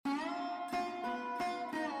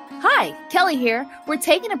Hi, Kelly here. We're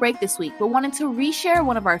taking a break this week, but wanted to reshare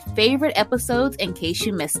one of our favorite episodes in case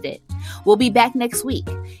you missed it. We'll be back next week.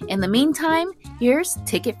 In the meantime, here's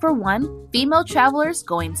Ticket for One, Female Travelers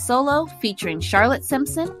Going Solo, featuring Charlotte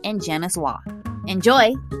Simpson and Janice Waugh.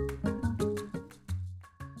 Enjoy!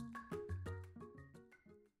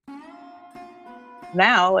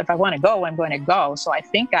 Now, if I want to go, I'm going to go. So I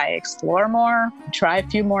think I explore more, try a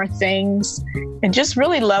few more things, and just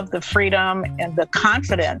really love the freedom and the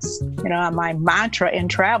confidence. You know, my mantra in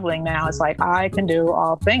traveling now is like, I can do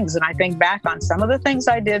all things. And I think back on some of the things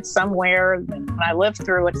I did somewhere when I lived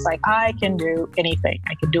through, it's like, I can do anything.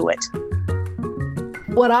 I can do it.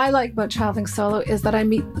 What I like about traveling solo is that I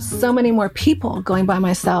meet so many more people going by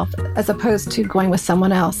myself as opposed to going with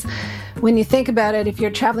someone else. When you think about it, if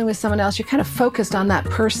you're traveling with someone else, you're kind of focused on that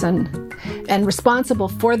person and responsible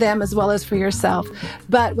for them as well as for yourself.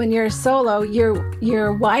 But when you're solo,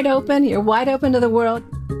 you're wide open. You're wide open to the world.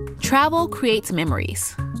 Travel creates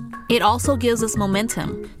memories. It also gives us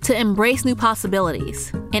momentum to embrace new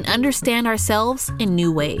possibilities and understand ourselves in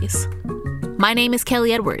new ways. My name is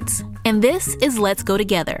Kelly Edwards, and this is Let's Go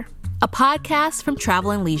Together, a podcast from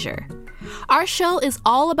Travel and Leisure. Our show is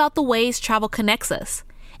all about the ways travel connects us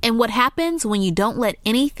and what happens when you don't let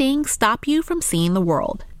anything stop you from seeing the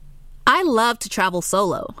world. I love to travel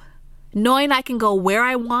solo. Knowing I can go where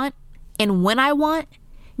I want and when I want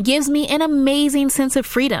gives me an amazing sense of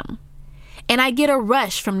freedom. And I get a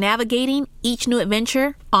rush from navigating each new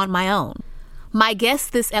adventure on my own. My guests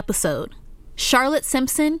this episode, Charlotte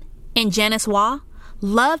Simpson and Janice Waugh,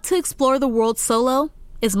 love to explore the world solo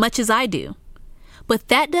as much as I do. But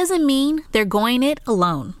that doesn't mean they're going it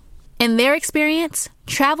alone. In their experience,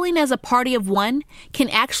 traveling as a party of one can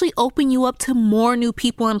actually open you up to more new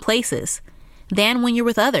people and places than when you're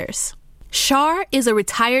with others. Char is a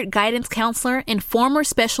retired guidance counselor and former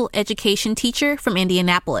special education teacher from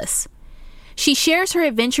Indianapolis. She shares her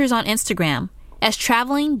adventures on Instagram as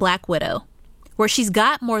Traveling Black Widow, where she's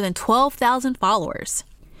got more than 12,000 followers.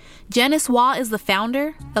 Janice Waugh is the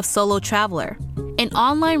founder of Solo Traveler, an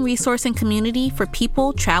online resource and community for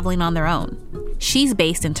people traveling on their own. She's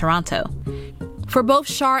based in Toronto. For both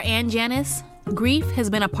Char and Janice, grief has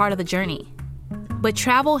been a part of the journey, but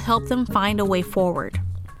travel helped them find a way forward.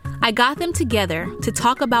 I got them together to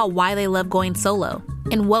talk about why they love going solo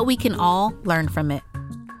and what we can all learn from it.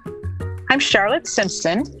 I'm Charlotte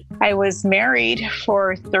Simpson. I was married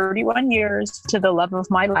for 31 years to the love of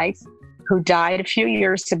my life, who died a few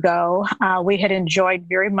years ago. We had enjoyed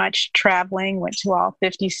very much traveling, went to all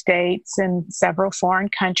 50 states and several foreign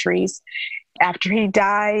countries. After he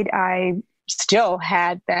died, I still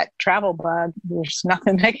had that travel bug. There's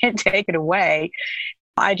nothing that can take it away.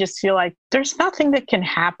 I just feel like there's nothing that can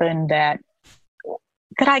happen that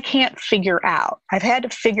I can't figure out. I've had to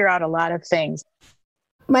figure out a lot of things.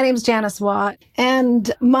 My name's Janice Waugh,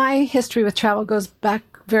 and my history with travel goes back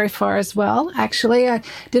very far as well. Actually, I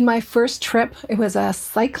did my first trip. It was a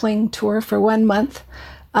cycling tour for 1 month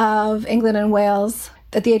of England and Wales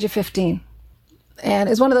at the age of 15. And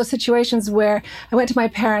it was one of those situations where I went to my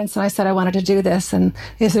parents and I said I wanted to do this. And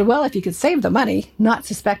they said, well, if you could save the money, not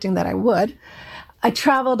suspecting that I would. I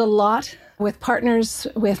traveled a lot with partners,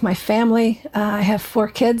 with my family. I have 4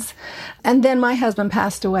 kids. And then my husband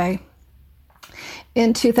passed away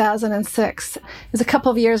in 2006. It was a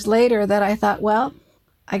couple of years later that I thought, well,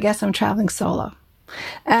 I guess I'm traveling solo.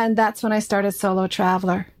 And that's when I started Solo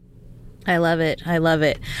Traveler. I love it. I love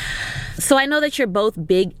it. So I know that you're both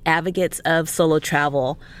big advocates of solo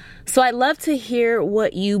travel. So I'd love to hear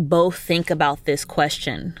what you both think about this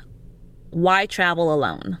question. Why travel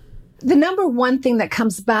alone? The number one thing that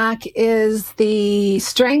comes back is the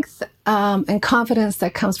strength and confidence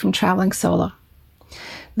that comes from traveling solo.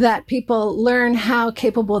 That people learn how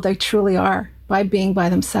capable they truly are by being by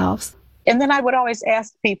themselves. And then I would always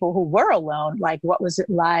ask people who were alone, like, what was it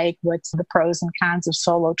like? What's the pros and cons of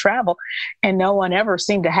solo travel? And no one ever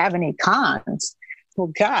seemed to have any cons.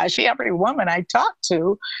 Well, gosh, every woman I talk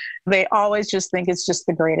to, they always just think it's just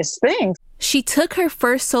the greatest thing. She took her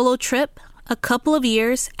first solo trip a couple of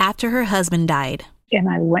years after her husband died. And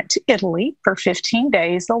I went to Italy for 15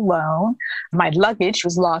 days alone. My luggage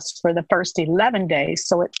was lost for the first 11 days.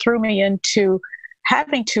 So it threw me into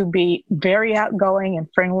having to be very outgoing and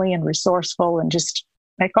friendly and resourceful and just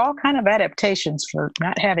make all kind of adaptations for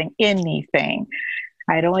not having anything.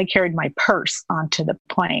 I had only carried my purse onto the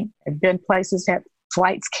plane. I'd been places, had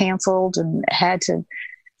flights canceled and had to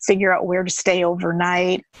figure out where to stay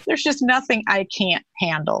overnight. There's just nothing I can't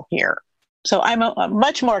handle here. So I'm a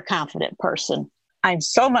much more confident person. I'm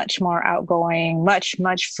so much more outgoing, much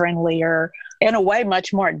friendlier. in a way,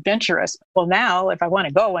 much more adventurous. Well, now if I want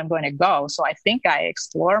to go, I'm going to go. So I think I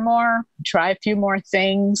explore more, try a few more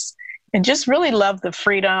things, and just really love the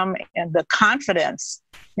freedom and the confidence.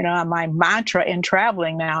 My mantra in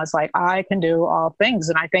traveling now is like, I can do all things.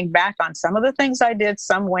 And I think back on some of the things I did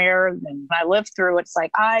somewhere and I lived through, it's like,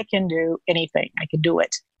 I can do anything. I can do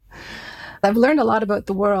it. I've learned a lot about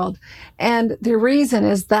the world. And the reason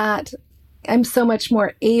is that I'm so much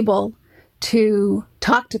more able to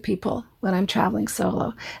talk to people when I'm traveling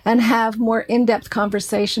solo and have more in-depth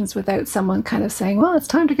conversations without someone kind of saying, well, it's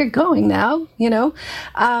time to get going now.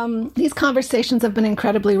 These conversations have been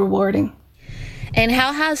incredibly rewarding. And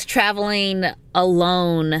how has traveling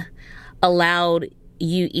alone allowed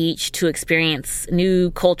you each to experience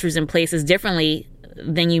new cultures and places differently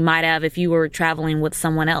than you might have if you were traveling with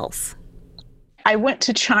someone else? I went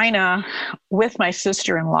to China with my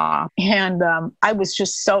sister-in-law, and I was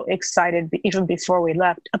just so excited, even before we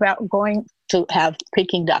left, about going to have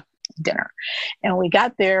Peking duck dinner. And we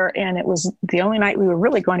got there, and it was the only night we were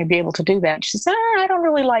really going to be able to do that. She said, I don't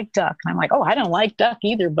really like duck. And I'm like, oh, I don't like duck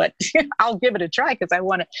either, but I'll give it a try because I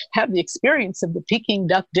want to have the experience of the Peking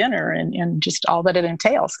duck dinner and just all that it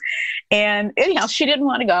entails. And anyhow, she didn't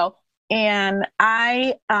want to go, and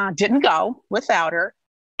I didn't go without her.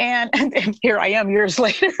 And here I am years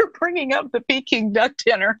later bringing up the Peking duck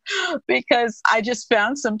dinner because I just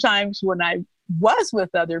found sometimes when I was with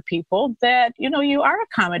other people that, you are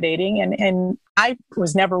accommodating. And I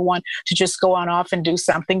was never one to just go on off and do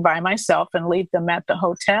something by myself and leave them at the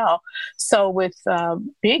hotel. So with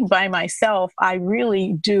being by myself, I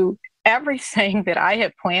really do everything that I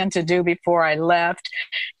had planned to do before I left.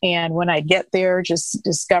 And when I get there, just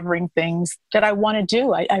discovering things that I want to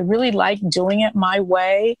do. I really like doing it my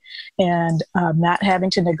way and not having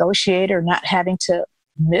to negotiate or not having to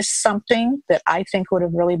miss something that I think would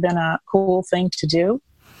have really been a cool thing to do.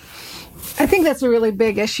 I think that's a really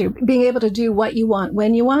big issue. Being able to do what you want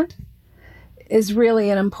when you want is really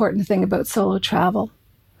an important thing about solo travel.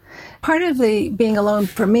 Part of the being alone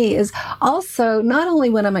for me is also not only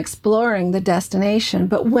when I'm exploring the destination,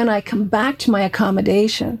 but when I come back to my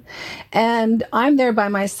accommodation and I'm there by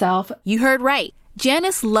myself. You heard right.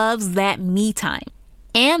 Janice loves that me time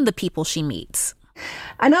and the people she meets.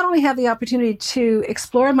 I not only have the opportunity to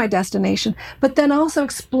explore my destination, but then also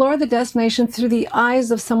explore the destination through the eyes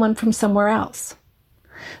of someone from somewhere else.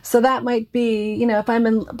 So that might be, if I'm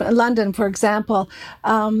in London, for example,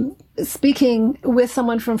 speaking with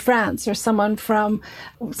someone from France or someone from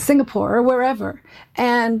Singapore or wherever.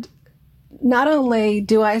 And not only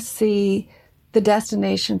do I see the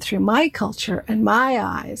destination through my culture and my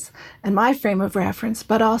eyes and my frame of reference,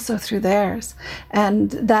 but also through theirs.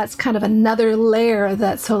 And that's kind of another layer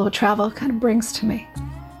that solo travel kind of brings to me.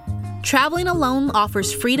 Traveling alone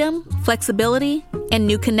offers freedom, flexibility, and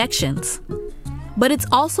new connections. But it's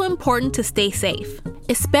also important to stay safe,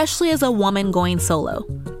 especially as a woman going solo.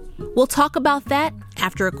 We'll talk about that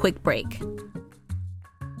after a quick break.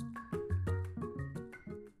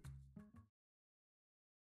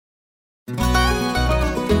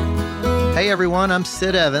 Hey everyone, I'm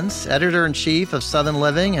Sid Evans, editor-in-chief of Southern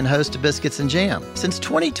Living and host of Biscuits and Jam. Since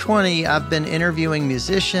 2020, I've been interviewing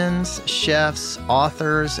musicians, chefs,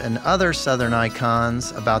 authors, and other Southern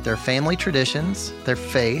icons about their family traditions, their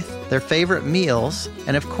faith, their favorite meals,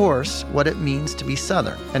 and of course, what it means to be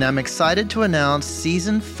Southern. And I'm excited to announce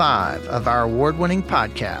Season 5 of our award-winning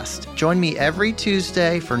podcast. Join me every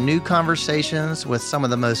Tuesday for new conversations with some of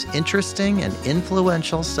the most interesting and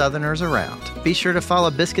influential Southerners around. Be sure to follow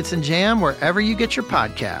Biscuits and Jam wherever you get your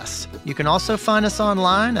podcasts. You can also find us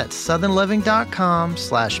online at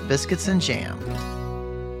southernliving.com/biscuitsandjam.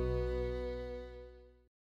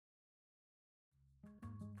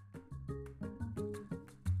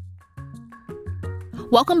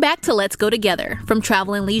 Welcome back to Let's Go Together from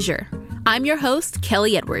Travel and Leisure. I'm your host,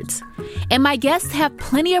 Kelly Edwards, and my guests have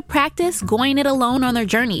plenty of practice going it alone on their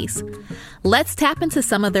journeys. Let's tap into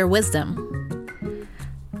some of their wisdom.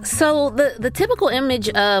 So the typical image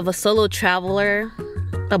of a solo traveler,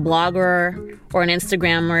 a blogger, or an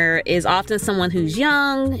Instagrammer is often someone who's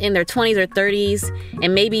young, in their 20s or 30s,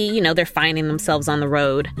 and maybe, they're finding themselves on the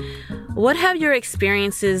road. What have your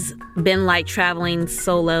experiences been like traveling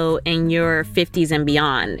solo in your 50s and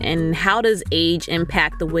beyond? And how does age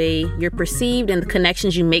impact the way you're perceived and the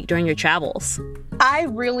connections you make during your travels? I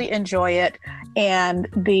really enjoy it. And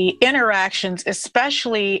the interactions,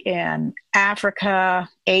 especially in Africa,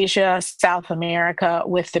 Asia, South America,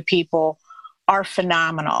 with the people are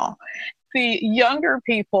phenomenal. the younger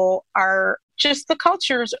people are just, the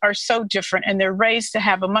cultures are so different, and they're raised to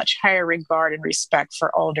have a much higher regard and respect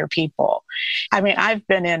for older people. I mean, I've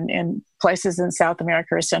been in places in South America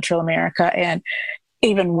or Central America, and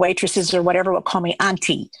even waitresses or whatever will call me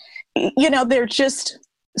auntie. You know, they're just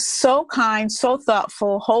so kind, so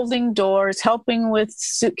thoughtful, holding doors, helping with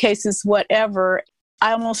suitcases, whatever.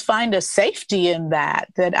 I almost find a safety in that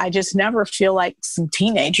I just never feel like some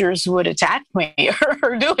teenagers would attack me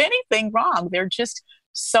or do anything wrong. They're just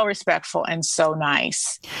so respectful and so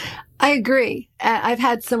nice. I agree. I've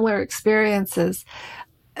had similar experiences.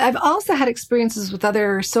 I've also had experiences with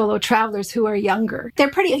other solo travelers who are younger. They're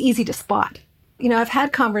pretty easy to spot. You know, I've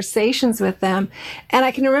had conversations with them, and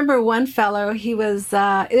I can remember one fellow, he was,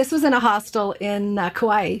 this was in a hostel in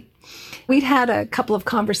Kauai. We'd had a couple of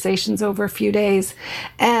conversations over a few days,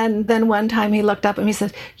 and then one time he looked up and he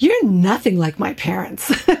said, "You're nothing like my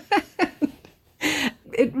parents."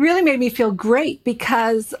 It really made me feel great,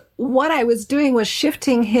 because what I was doing was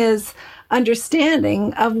shifting his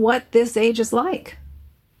understanding of what this age is like.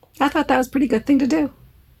 I thought that was a pretty good thing to do.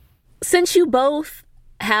 Since you both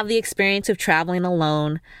have the experience of traveling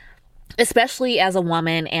alone, especially as a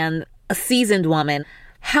woman and a seasoned woman,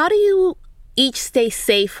 how do you each stay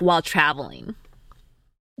safe while traveling?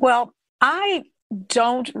 Well, I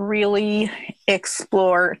don't really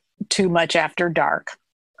explore too much after dark,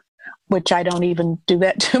 which I don't even do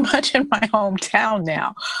that too much in my hometown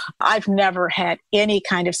now. I've never had any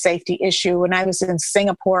kind of safety issue. When I was in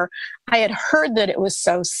Singapore, I had heard that it was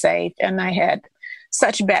so safe, and I had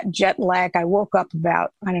such bad jet lag. I woke up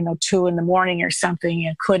about, 2 a.m. or something,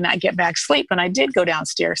 and could not get back to sleep. And I did go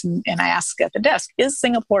downstairs and I asked at the desk, "Is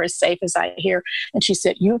Singapore as safe as I hear?" And she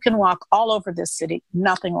said, "You can walk all over this city.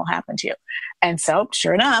 Nothing will happen to you." And so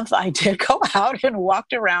sure enough, I did go out and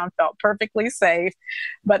walked around, felt perfectly safe.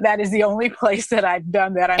 But that is the only place that I've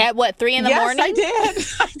done that. At what, 3 a.m? Yes, I did.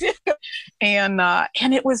 I did.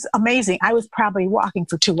 And it was amazing. I was probably walking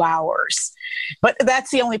for 2 hours. But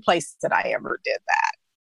that's the only place that I ever did that.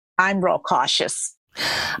 I'm real cautious.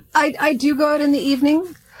 I do go out in the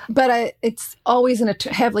evening, but it's always in a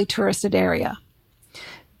heavily touristed area,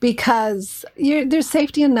 because there's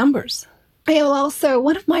safety in numbers. Also,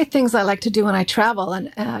 one of my things I like to do when I travel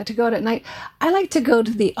and to go out at night, I like to go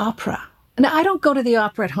to the opera. Now, I don't go to the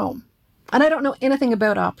opera at home, and I don't know anything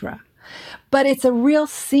about opera. But it's a real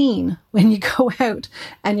scene when you go out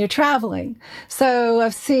and you're traveling. So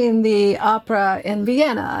I've seen the opera in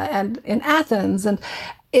Vienna and in Athens, and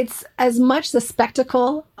it's as much the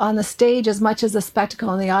spectacle on the stage as much as the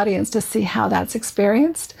spectacle in the audience to see how that's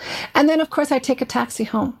experienced. And then, of course, I take a taxi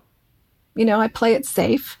home. You know, I play it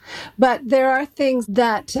safe. But there are things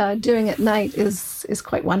that doing at night is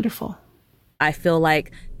quite wonderful. I feel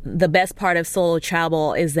like the best part of solo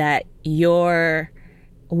travel is that your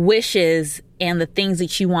wishes and the things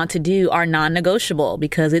that you want to do are non-negotiable,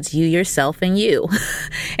 because it's you, yourself, and you,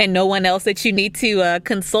 and no one else that you need to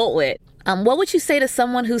consult with. What would you say to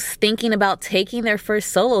someone who's thinking about taking their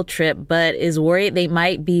first solo trip but is worried they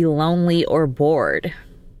might be lonely or bored?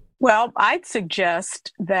 Well, I'd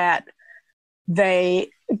suggest that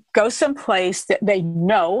they go someplace that they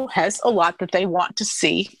know has a lot that they want to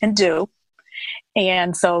see and do.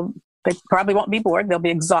 And so they probably won't be bored. They'll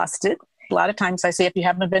be exhausted. A lot of times I say, if you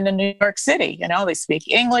haven't been to New York City, they speak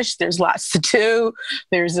English, there's lots to do.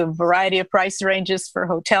 There's a variety of price ranges for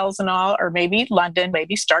hotels and all, or maybe London,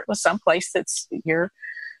 maybe start with some place that's your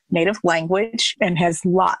native language and has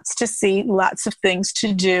lots to see, lots of things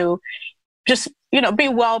to do. Just, be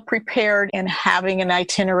well prepared and having an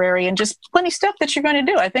itinerary and just plenty of stuff that you're going to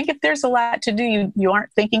do. I think if there's a lot to do, you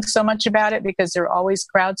aren't thinking so much about it because there are always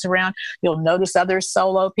crowds around. You'll notice other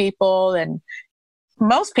solo people, and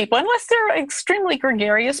most people, unless they're an extremely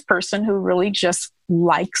gregarious person who really just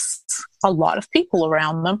likes a lot of people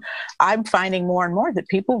around them, I'm finding more and more that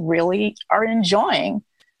people really are enjoying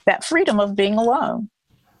that freedom of being alone.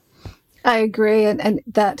 I agree. And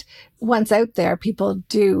that once out there, people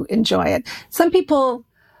do enjoy it. Some people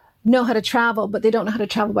know how to travel, but they don't know how to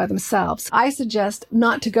travel by themselves. I suggest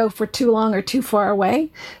not to go for too long or too far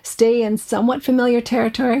away. Stay in somewhat familiar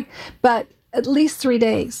territory, but at least 3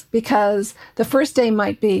 days, because the first day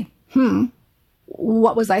might be,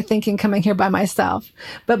 what was I thinking coming here by myself?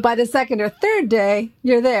 But by the second or third day,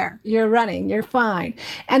 you're there, you're running, you're fine.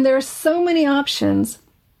 And there are so many options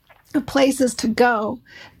of places to go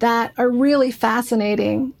that are really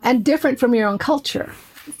fascinating and different from your own culture.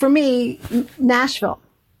 For me, Nashville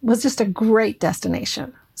was just a great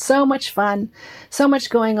destination. So much fun, so much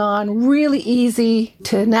going on, really easy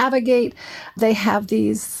to navigate. They have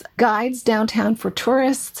these guides downtown for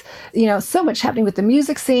tourists, so much happening with the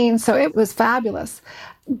music scene. So it was fabulous.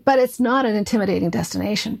 but it's not an intimidating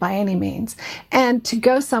destination by any means. And to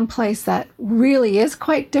go someplace that really is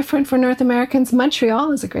quite different for North Americans,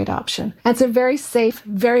 Montreal is a great option. And it's a very safe,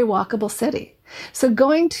 very walkable city. So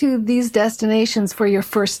going to these destinations for your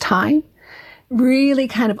first time really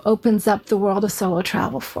kind of opens up the world of solo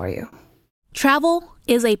travel for you. Travel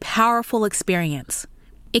is a powerful experience.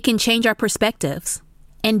 It can change our perspectives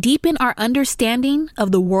and deepen our understanding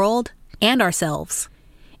of the world and ourselves.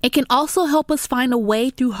 It can also help us find a way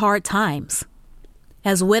through hard times.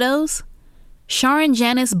 As widows, Shar and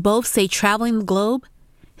Janice both say traveling the globe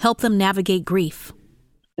helped them navigate grief.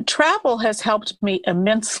 Travel has helped me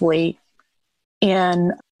immensely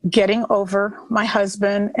in getting over my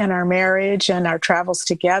husband and our marriage and our travels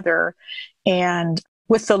together. And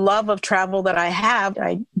with the love of travel that I have,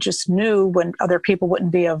 I just knew when other people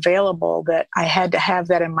wouldn't be available that I had to have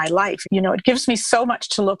that in my life. You know, it gives me so much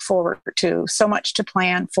to look forward to, so much to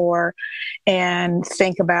plan for and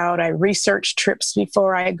think about. I research trips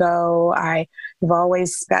before I go. I've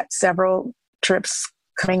always got several trips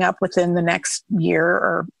coming up within the next year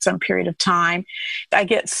or some period of time. I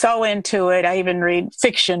get so into it. I even read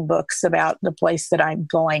fiction books about the place that I'm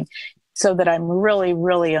going, so that I'm really,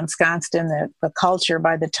 really ensconced in the culture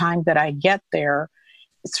by the time that I get there.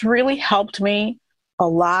 It's really helped me a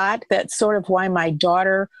lot. That's sort of why my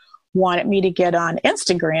daughter wanted me to get on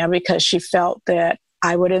Instagram, because she felt that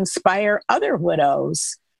I would inspire other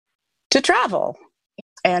widows to travel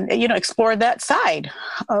and, you know, explore that side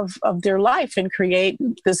of their life and create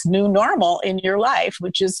this new normal in your life,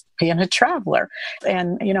 which is being a traveler.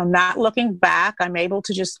 And, you know, not looking back, I'm able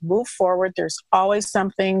to just move forward. There's always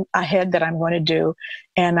something ahead that I'm going to do.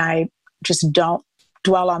 And I just don't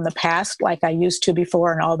dwell on the past like I used to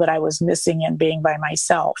before and all that I was missing in being by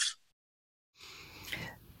myself.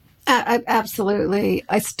 Absolutely.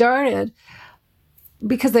 I started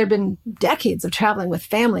because there had been decades of traveling with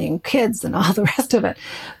family and kids and all the rest of it.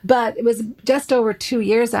 But it was just over 2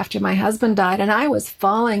 years after my husband died, and I was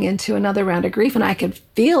falling into another round of grief, and I could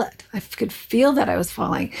feel it. I could feel that I was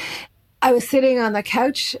falling. I was sitting on the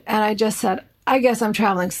couch, and I just said, I guess I'm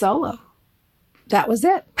traveling solo. That was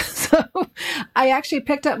it. So I actually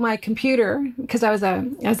picked up my computer, because I was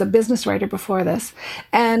a business writer before this,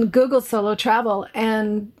 and Googled solo travel,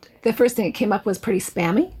 and the first thing that came up was pretty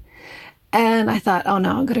spammy. And I thought, oh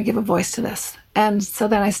no, I'm going to give a voice to this. And so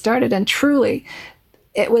then I started, and truly,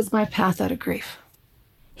 it was my path out of grief.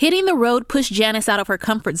 Hitting the road pushed Janice out of her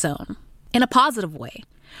comfort zone in a positive way.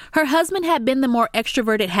 Her husband had been the more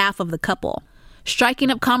extroverted half of the couple, striking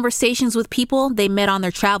up conversations with people they met on their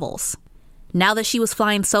travels. Now that she was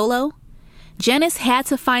flying solo, Janice had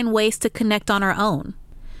to find ways to connect on her own.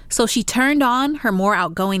 So she turned on her more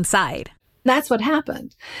outgoing side. That's what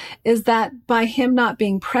happened, is that by him not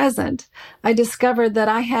being present, I discovered that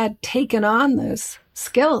I had taken on those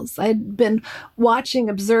skills. I'd been watching,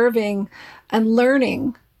 observing, and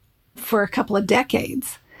learning for a couple of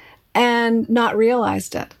decades and not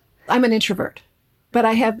realized it. I'm an introvert, but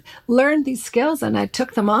I have learned these skills and I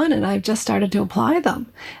took them on and I've just started to apply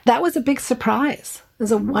them. That was a big surprise. It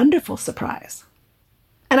was a wonderful surprise.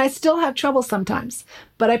 And I still have trouble sometimes,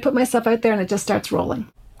 but I put myself out there and it just starts rolling.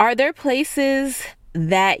 Are there places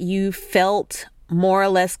that you felt more or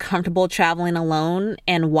less comfortable traveling alone,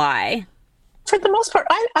 and why? For the most part,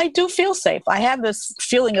 I do feel safe. I have this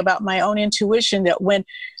feeling about my own intuition that when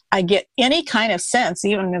I get any kind of sense,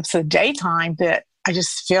 even if it's the daytime, that I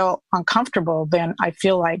just feel uncomfortable, then I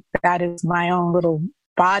feel like that is my own little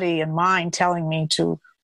body and mind telling me to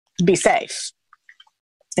be safe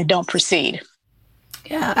and don't proceed.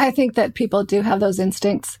 Yeah, I think that people do have those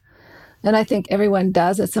instincts. And I think everyone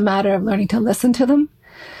does. It's a matter of learning to listen to them.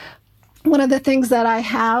 One of the things that I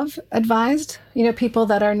have advised, people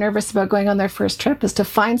that are nervous about going on their first trip, is to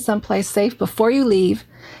find someplace safe before you leave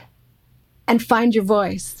and find your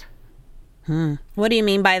voice. What do you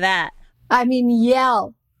mean by that? I mean,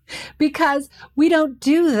 yell. Because we don't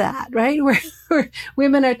do that, right?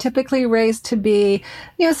 Women are typically raised to be,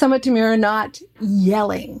 somewhat demure, not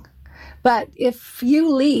yelling. But if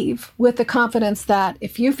you leave with the confidence that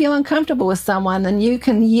if you feel uncomfortable with someone, then you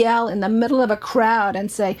can yell in the middle of a crowd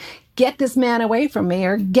and say, get this man away from me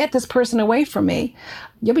or get this person away from me,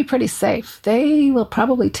 you'll be pretty safe. They will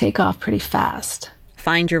probably take off pretty fast.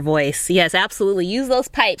 Find your voice. Yes, absolutely. Use those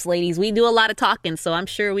pipes, ladies. We do a lot of talking, so I'm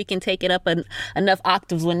sure we can take it up enough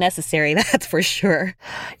octaves when necessary. That's for sure.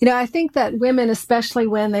 I think that women, especially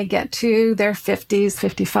when they get to their 50s,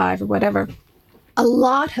 55 or whatever, a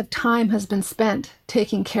lot of time has been spent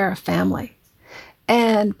taking care of family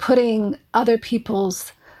and putting other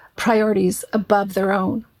people's priorities above their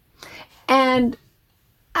own. And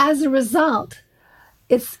as a result,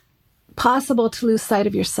 it's possible to lose sight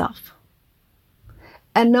of yourself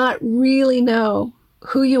and not really know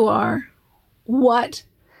who you are, what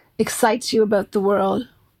excites you about the world.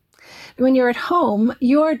 When you're at home,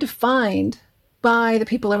 you're defined by the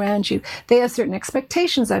people around you. They have certain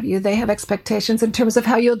expectations of you. They have expectations in terms of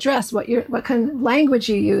how you'll dress, what kind of language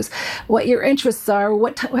you use, what your interests are,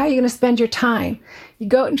 how you're going to spend your time. You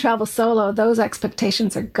go out and travel solo, those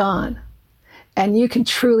expectations are gone. And you can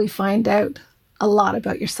truly find out a lot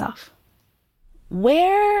about yourself.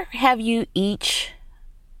 Where have you each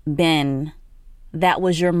been that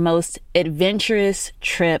was your most adventurous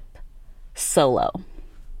trip solo?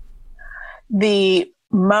 The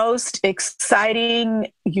most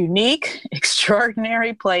exciting, unique,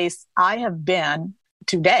 extraordinary place I have been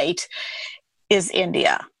to date is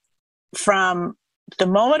India. From the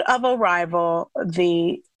moment of arrival,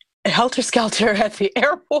 the helter-skelter at the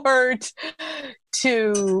airport,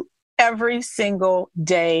 to every single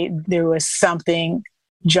day, there was something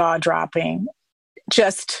jaw-dropping,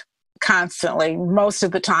 just constantly. Most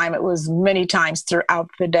of the time, it was many times throughout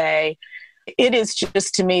the day. It is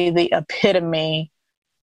just, to me, the epitome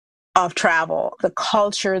of travel. The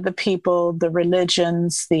culture, the people, the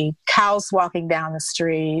religions, the cows walking down the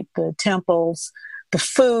street, the temples, the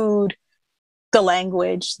food, the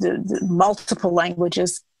language, the multiple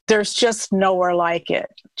languages. There's just nowhere like it.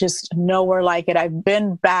 Just nowhere like it. I've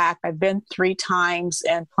been back. I've been 3 times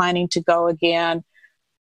and planning to go again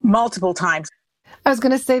multiple times. I was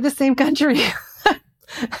going to say the same country.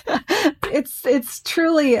 It's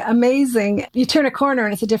truly amazing. You turn a corner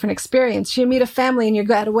and it's a different experience. You meet a family and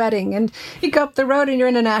you're at a wedding, and you go up the road and you're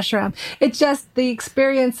in an ashram. It's just, the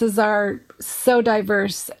experiences are so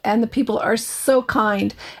diverse and the people are so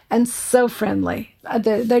kind and so friendly.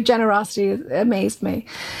 Their generosity amazed me.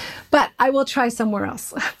 But I will try somewhere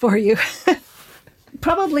else for you.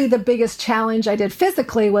 Probably the biggest challenge I did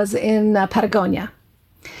physically was in Patagonia.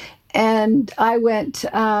 And I went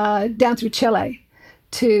down through Chile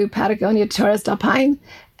to Patagonia, Torres del Paine,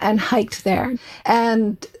 and hiked there.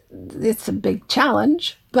 And it's a big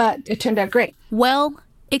challenge, but it turned out great. Well,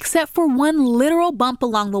 except for one literal bump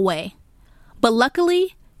along the way. But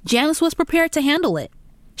luckily, Janice was prepared to handle it.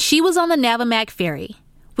 She was on the Navamag ferry,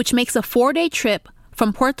 which makes a 4-day trip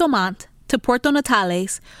from Puerto Montt to Puerto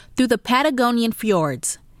Natales through the Patagonian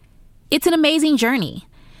fjords. It's an amazing journey.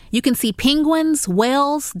 You can see penguins,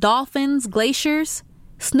 whales, dolphins, glaciers,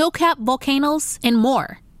 snow-capped volcanoes, and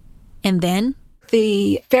more. And then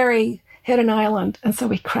the ferry hit an island, and so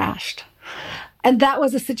we crashed. And that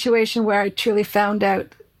was a situation where I truly found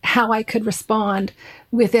out how I could respond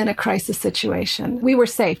within a crisis situation. We were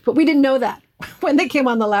safe, but we didn't know that when they came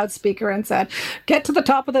on the loudspeaker and said, "Get to the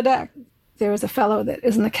top of the deck." There was a fellow that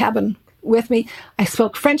is in the cabin with me. I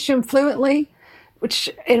spoke French to him fluently, which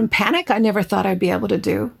in panic I never thought I'd be able to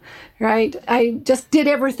do, right? I just did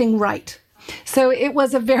everything right. So it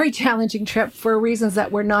was a very challenging trip for reasons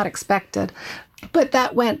that were not expected. But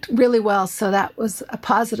that went really well, so that was a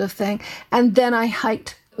positive thing. And then I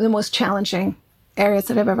hiked the most challenging areas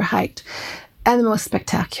that I've ever hiked, and the most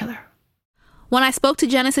spectacular. When I spoke to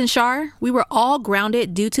Janice and Shar, we were all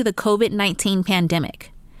grounded due to the COVID-19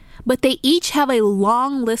 pandemic. But they each have a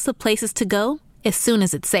long list of places to go as soon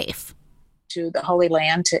as it's safe. To the Holy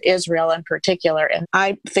Land, to Israel in particular. And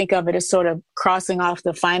I think of it as sort of crossing off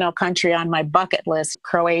the final country on my bucket list: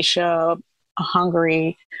 Croatia,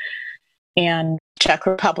 Hungary, and Czech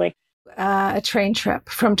Republic. A train trip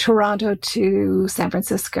from Toronto to San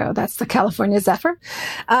Francisco. That's the California Zephyr.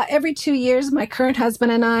 Every 2 years, my current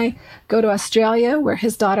husband and I go to Australia, where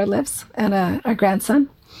his daughter lives, and our grandson.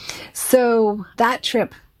 So that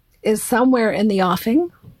trip is somewhere in the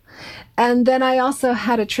offing. And then I also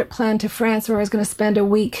had a trip planned to France where I was going to spend a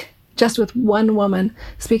week just with one woman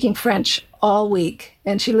speaking French all week.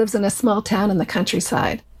 And she lives in a small town in the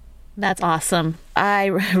countryside. That's awesome. I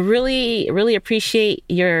really, really appreciate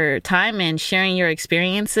your time and sharing your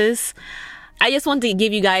experiences. I just wanted to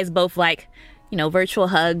give you guys both virtual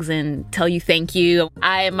hugs and tell you thank you.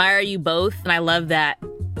 I admire you both. And I love that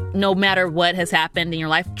no matter what has happened in your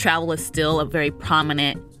life, travel is still a very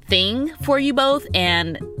prominent thing for you both,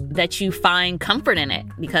 and that you find comfort in it,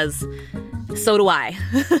 because so do I.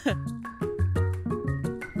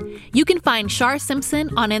 You can find Shar Simpson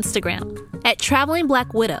on Instagram at Traveling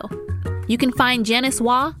Black Widow. You can find Janice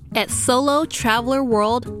Waugh at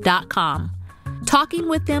solotravelerworld.com. Talking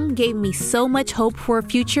with them gave me so much hope for a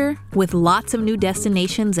future with lots of new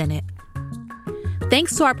destinations in it.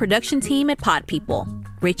 Thanks to our production team at Pod People: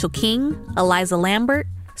 Rachel King, Eliza Lambert,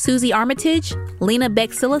 Susie Armitage, Lena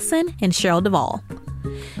Beck-Sillison, and Cheryl Duvall.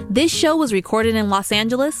 This show was recorded in Los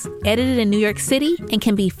Angeles, edited in New York City, and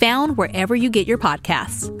can be found wherever you get your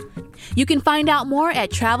podcasts. You can find out more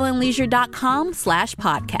at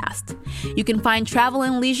travelandleisure.com/podcast. You can find Travel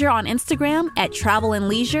and Leisure on Instagram at Travel and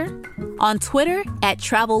Leisure, on Twitter at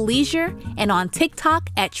Travel Leisure, and on TikTok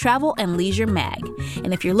at Travel and Leisure Mag.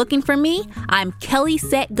 And if you're looking for me, I'm Kelly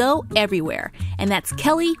Set Go everywhere. And that's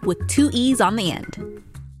Kelly with 2 E's on the end.